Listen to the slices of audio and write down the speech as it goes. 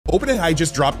OpenAI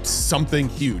just dropped something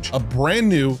huge, a brand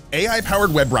new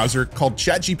AI-powered web browser called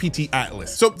ChatGPT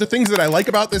Atlas. So the things that I like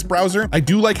about this browser, I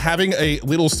do like having a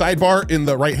little sidebar in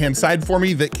the right-hand side for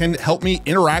me that can help me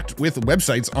interact with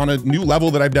websites on a new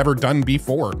level that I've never done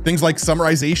before. Things like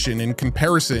summarization and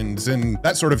comparisons and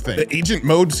that sort of thing. The agent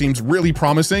mode seems really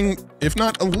promising, if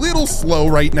not a little slow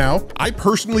right now. I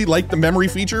personally like the memory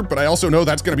feature, but I also know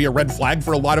that's going to be a red flag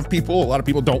for a lot of people. A lot of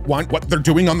people don't want what they're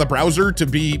doing on the browser to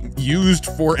be used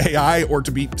for AI or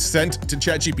to be sent to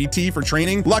ChatGPT for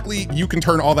training. Luckily, you can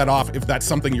turn all that off if that's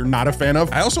something you're not a fan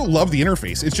of. I also love the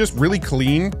interface. It's just really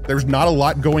clean. There's not a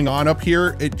lot going on up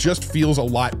here. It just feels a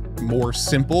lot more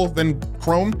simple than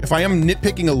Chrome. If I am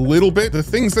nitpicking a little bit, the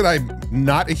things that I'm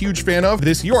not a huge fan of,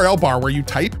 this URL bar where you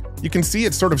type, you can see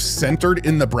it's sort of centered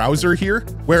in the browser here,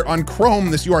 where on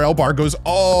Chrome, this URL bar goes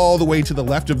all the way to the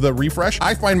left of the refresh.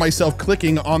 I find myself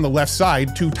clicking on the left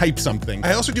side to type something.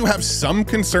 I also do have some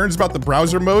concerns about the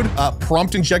browser mode,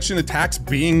 prompt injection attacks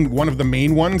being one of the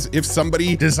main ones. If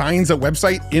somebody designs a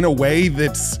website in a way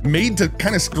that's made to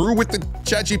kind of screw with the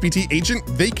ChatGPT agent,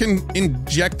 they can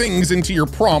inject things into your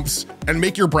prompts and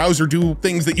make your browser do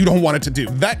things that you don't want it to do.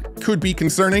 That could be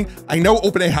concerning. I know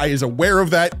OpenAI is aware of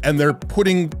that and they're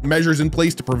putting measures in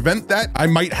place to prevent that. I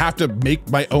might have to make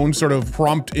my own sort of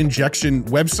prompt injection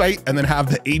website and then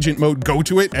have the agent mode go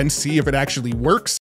to it and see if it actually works.